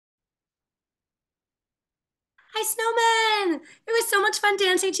Hi, Snowman! It was so much fun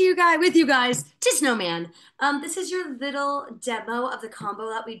dancing with you guys to Snowman. This is your little demo of the combo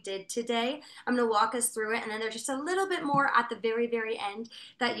that we did today. I'm gonna walk us through it, and then there's just a little bit more at the very, very end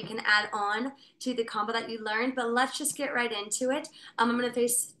that you can add on to the combo that you learned. But let's just get right into it. I'm gonna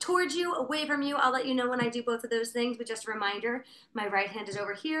face towards you, away from you. I'll let you know when I do both of those things. But just a reminder, my right hand is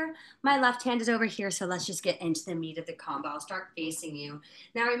over here, my left hand is over here. So let's just get into the meat of the combo. I'll start facing you.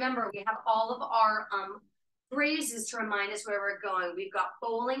 Now remember, we have all of our phrases to remind us where we're going. We've got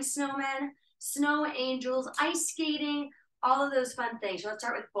bowling snowmen, snow angels, ice skating, all of those fun things. So let's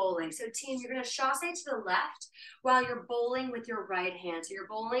start with bowling. So team, you're gonna chasse to the left while you're bowling with your right hand. So you're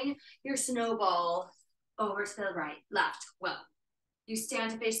bowling your snowball over to the left. Well, you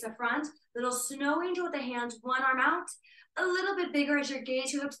stand to face the front, little snow angel with the hands, one arm out, a little bit bigger as your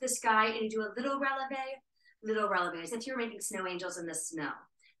gaze goes up to the sky, and you do a little releve, as if you're making snow angels in the snow.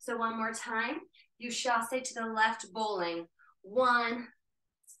 So one more time. You chasse to the left bowling. 1,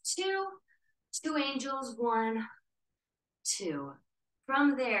 2, 2 angels, 1, 2.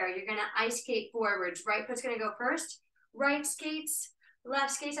 From there, you're gonna ice skate forwards. Right foot's gonna go first. Right skates, left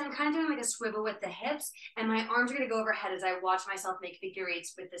skates. I'm kind of doing like a swivel with the hips, and my arms are gonna go overhead as I watch myself make figure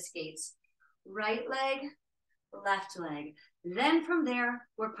eights with the skates. Right leg, left leg. Then from there,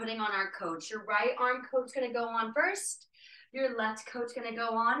 we're putting on our coats. Your right arm coat's gonna go on first. Your left coat's gonna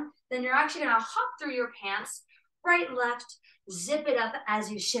go on. Then you're actually gonna hop through your pants, right, left, zip it up as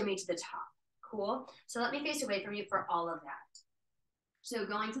you shimmy to the top. Cool? So let me face away from you for all of that. So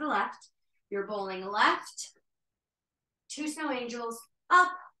going to the left, you're bowling left, 2 snow angels,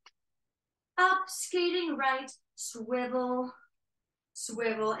 up, up, skating right, swivel,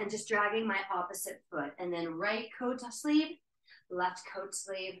 swivel, and just dragging my opposite foot. And then right coat sleeve, left coat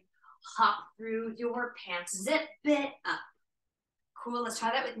sleeve, hop through your pants, zip it up. Cool, let's try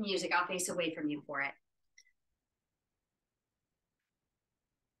that with music. I'll face away from you for it.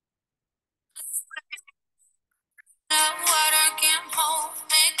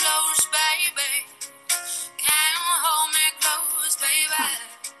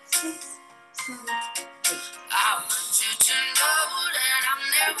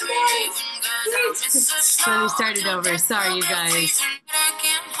 Let me start it over. Sorry, you guys.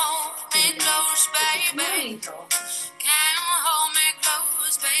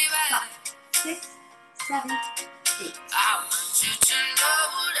 6, 7, 8. I want you to know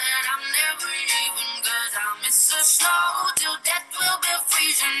that I'm never leaving, 'cause I'll miss the snow till death will be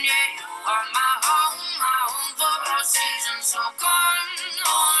freezing. Yeah, you are my home for all seasons. So come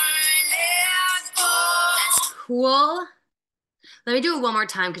on, let's go. Cool. Let me do it one more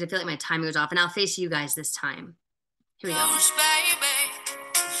time because I feel like my timing was off, and I'll face you guys this time. Here we go. Close, baby.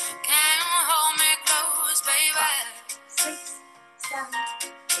 Can you hold me close, baby? 6, 7,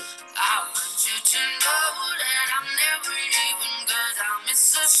 8. I want you to know that I'm never leaving, 'cause I'll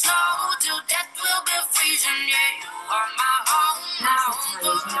miss the snow till death will be freezing. Yeah, you are my home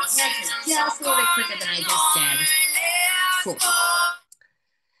for all seasons. Just a little bit quicker than I just said. Cool.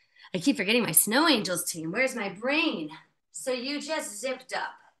 I keep forgetting my snow angels team. Where's my brain? So you just zipped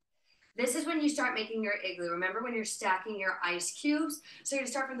up. This is when you start making your igloo. Remember when you're stacking your ice cubes? So you're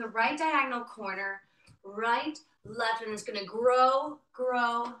gonna start from the right diagonal corner, right, left, and it's gonna grow,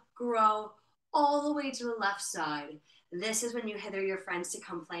 grow, grow, all the way to the left side. This is when you hither your friends to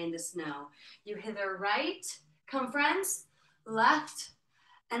come play in the snow. You hither right, come friends, left,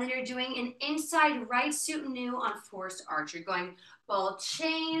 and then you're doing an inside right suit new on forced arch. You're going ball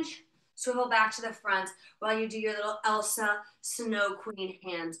change, swivel back to the front while you do your little Elsa Snow Queen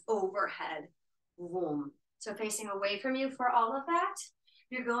hands overhead. Boom. So facing away from you for all of that,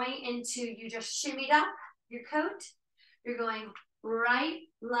 you're going into, you just shimmied up your coat. You're going right,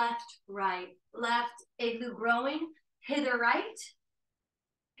 left, igloo growing, hither right,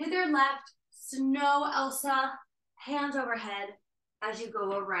 hither left, snow Elsa, hands overhead as you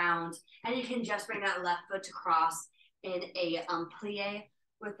go around. And you can just bring that left foot to cross in a plie,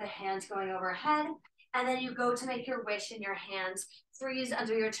 with the hands going overhead, and then you go to make your wish in your hands, freeze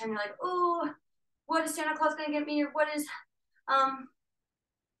under your chin. You're like, oh, what is Santa Claus gonna get me? Or what is, I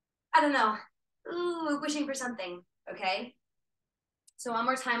don't know, ooh, wishing for something, okay? So one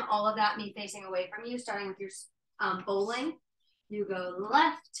more time, all of that, me facing away from you, starting with your bowling. You go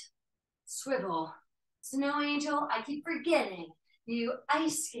left, swivel, snow angel, I keep forgetting. You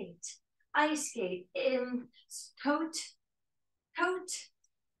ice skate, in coat,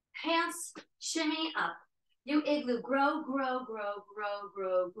 pants, shimmy up. You igloo, grow, grow, grow, grow,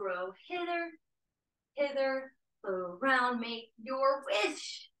 grow, grow, hither, hither, around, make your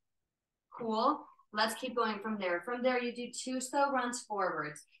wish. Cool. Let's keep going from there. From there, you do 2 slow runs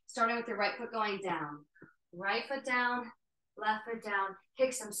forwards, starting with your right foot going down. Right foot down, left foot down.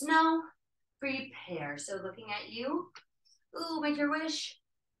 Kick some snow. Prepare. So looking at you. Ooh, make your wish.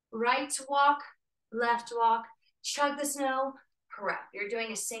 Right walk, left walk. Chug the snow. Prep. You're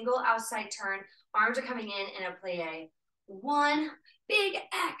doing a single outside turn. Arms are coming in a plie. One, big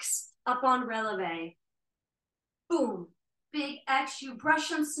X up on releve. Boom. Big X. You brush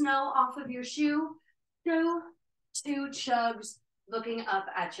some snow off of your shoe. Two chugs looking up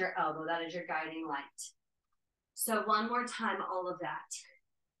at your elbow. That is your guiding light. So one more time, all of that.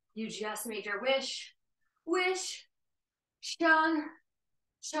 You just made your wish. Wish. Chug.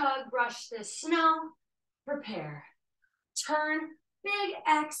 Chug. Brush the snow. Prepare. Turn. Big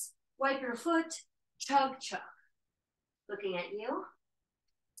X. Wipe your foot. Chug, chug. Looking at you.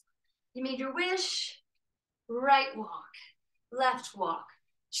 You made your wish. Right walk. Left walk.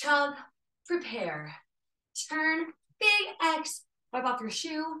 Chug. Prepare. Turn. Big X. Wipe off your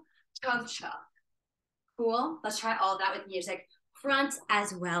shoe. Chug, chug. Cool. Let's try all of that with music. Front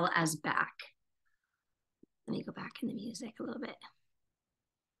as well as back. Let me go back in the music a little bit.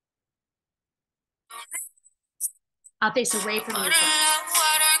 I'll face away from you first.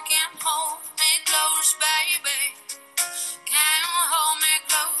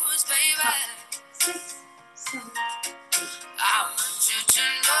 Six, seven, eight. I want you to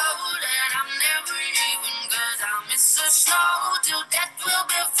know that I'm never leaving, 'cause I'll miss the snow till death will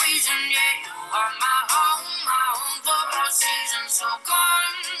be freezing. Yeah, you are my home for all seasons. So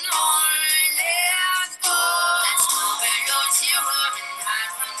come on, let's go. Let's move in your zero and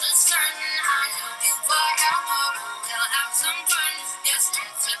hide from the sun. I love you forever. We'll have some fun. Yes,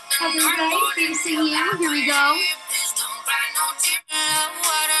 dance at the North Pole. Facing you. Here we go. Please don't cry no tears.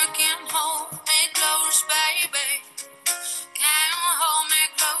 Water can hold me close, baby. Can hold me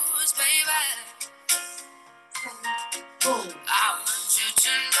close, baby. I want you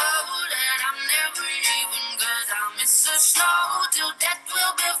to know that I'm never leaving, 'cause I'll miss the snow till death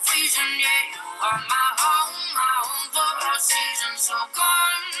will be freezing. Yeah, you are my home for all seasons. So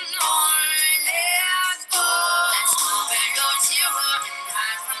come on, let's go. Let's move in your zero and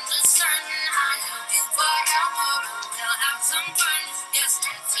hide from the sun. I love you forever. We'll have some fun. Yes,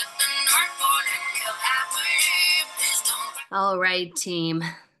 dance at the North Pole and we'll happily. Please don't. All right, team.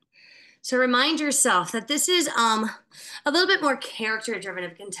 So remind yourself that this is a little bit more character-driven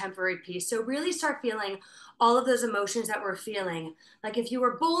of contemporary piece. So really start feeling all of those emotions that we're feeling. Like if you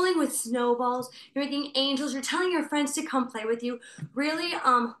were bowling with snowballs, you're making angels, you're telling your friends to come play with you. Really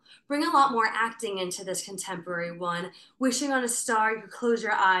bring a lot more acting into this contemporary one. Wishing on a star, you close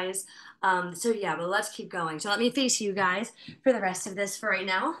your eyes. So yeah, but let's keep going. So let me face you guys for the rest of this for right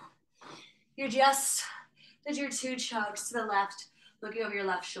now. You just did your 2 chugs to the left, looking over your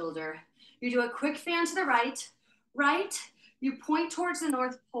left shoulder. You do a quick fan to the right, you point towards the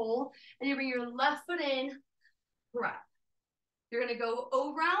North Pole, and you bring your left foot in, prep. You're gonna go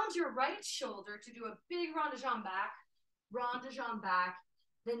around your right shoulder to do a big rond de jambe back,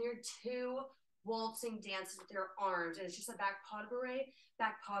 then your 2 waltzing dances with your arms, and it's just a back pas de bourrée,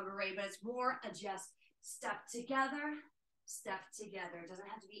 but it's more a just step together. It doesn't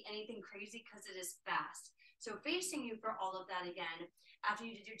have to be anything crazy because it is fast. So facing you for all of that again, after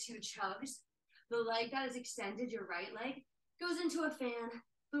you did your 2 chugs, the leg that is extended, your right leg, goes into a fan.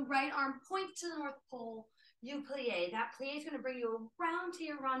 The right arm points to the North Pole. You plie. That plie is going to bring you around to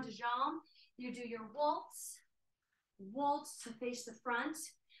your rond de jambe. You do your waltz to face the front.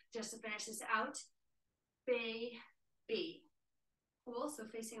 Just to finish this out, baby. Cool. So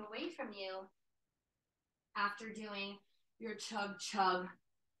facing away from you, after doing your chug,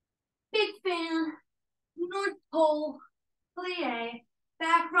 big fan, North Pole, plie,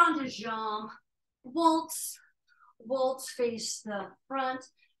 back rond de jambe, waltz, face the front,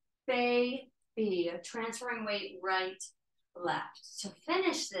 baby, transferring weight right, left. To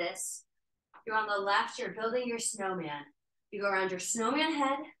finish this, you're on the left, you're building your snowman. You go around your snowman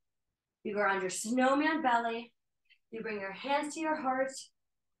head, you go around your snowman belly, you bring your hands to your heart,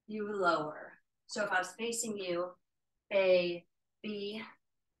 you lower. So if I was facing you, baby,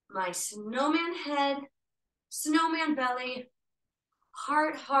 my snowman head, snowman belly,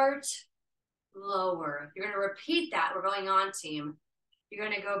 heart, lower. You're going to repeat that. We're going on, team. You're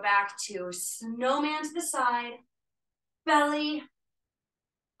going to go back to snowman to the side, belly,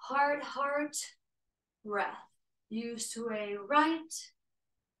 heart, breath. You sway right,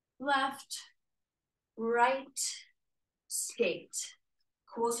 left, right, skate.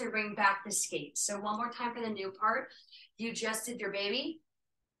 Cool, so you're bringing back the skate. So one more time for the new part. You just did your baby.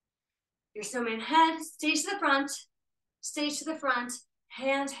 Your snowman head, stage to the front,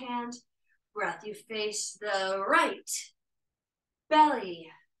 hand, breath. You face the right, belly,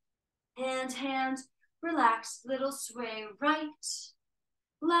 hand, relax, little sway, right,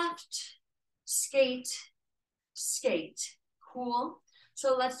 left, skate, skate. Cool.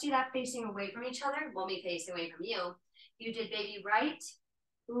 So let's do that facing away from each other. We'll be facing away from you. You did baby right,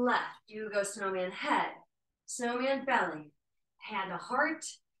 left. You go snowman head, snowman belly, hand to heart,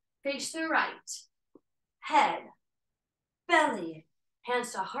 face the right, head, belly,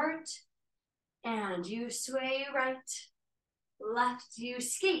 hands to heart, and you sway right, left, you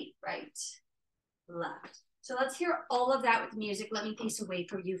skate right, left. So let's hear all of that with music. Let me face away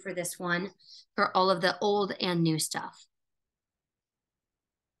from you for this one, for all of the old and new stuff.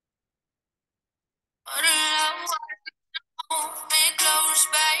 Hold me close,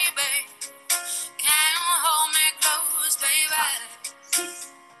 baby. Can you hold me close, baby?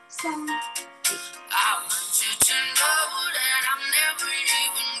 6, 7, 8. I want you to know that I'm never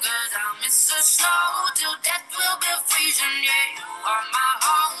leaving, 'cause I miss the snow till death will be freezing. Yeah, you are my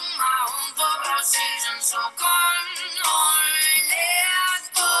home for all seasons. So come on, let's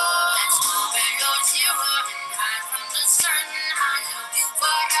go. Let's go below zero and hide from the sun. I love you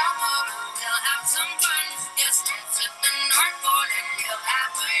forever, we'll have some fun. Yes, let's hit the North Pole and live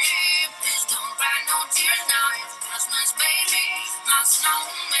happily. Please don't cry no tears now. It's Christmas, baby. My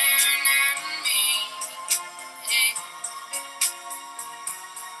snowman and me. Yeah.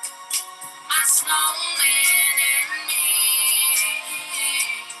 My snowman and me.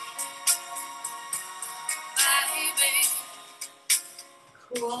 Baby.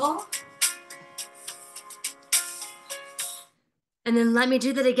 Cool. And then let me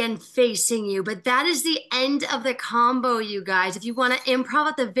do that again facing you. But that is the end of the combo, you guys. If you want to improv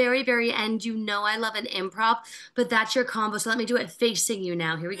at the very, very end, you know I love an improv, but that's your combo. So let me do it facing you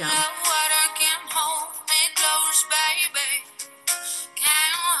now. Here we go. Love water can hold me close, baby. Can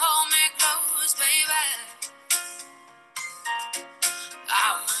you hold me close, baby?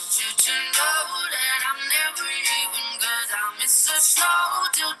 I want you to know that I'm never leaving, 'cause I'll miss the snow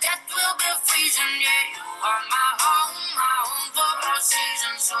till death will be freezing. Yeah, you are my home for all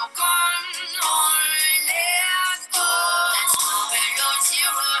seasons. So come on, let's go. Let's go below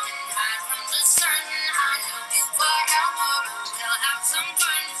zero and hide from the sun. I love you forever, we'll have some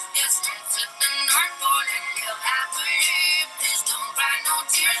fun. Yes, let's hit the North Pole and live happily. Please don't cry no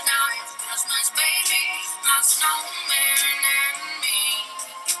tears now. It's Christmas, baby. My snowman and me.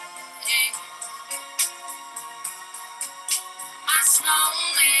 Yeah. My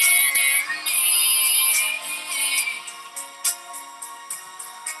snowman and me.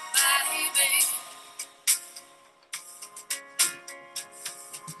 Baby.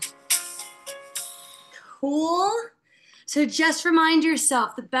 Cool. So just remind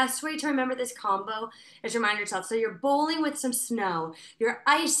yourself, the best way to remember this combo is remind yourself. So you're bowling with some snow, you're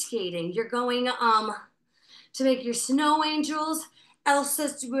ice skating, you're going to make your snow angels,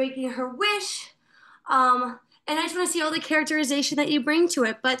 Elsa's making her wish. And I just want to see all the characterization that you bring to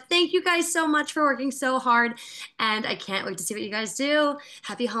it. But thank you guys so much for working so hard. And I can't wait to see what you guys do.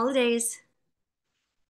 Happy holidays.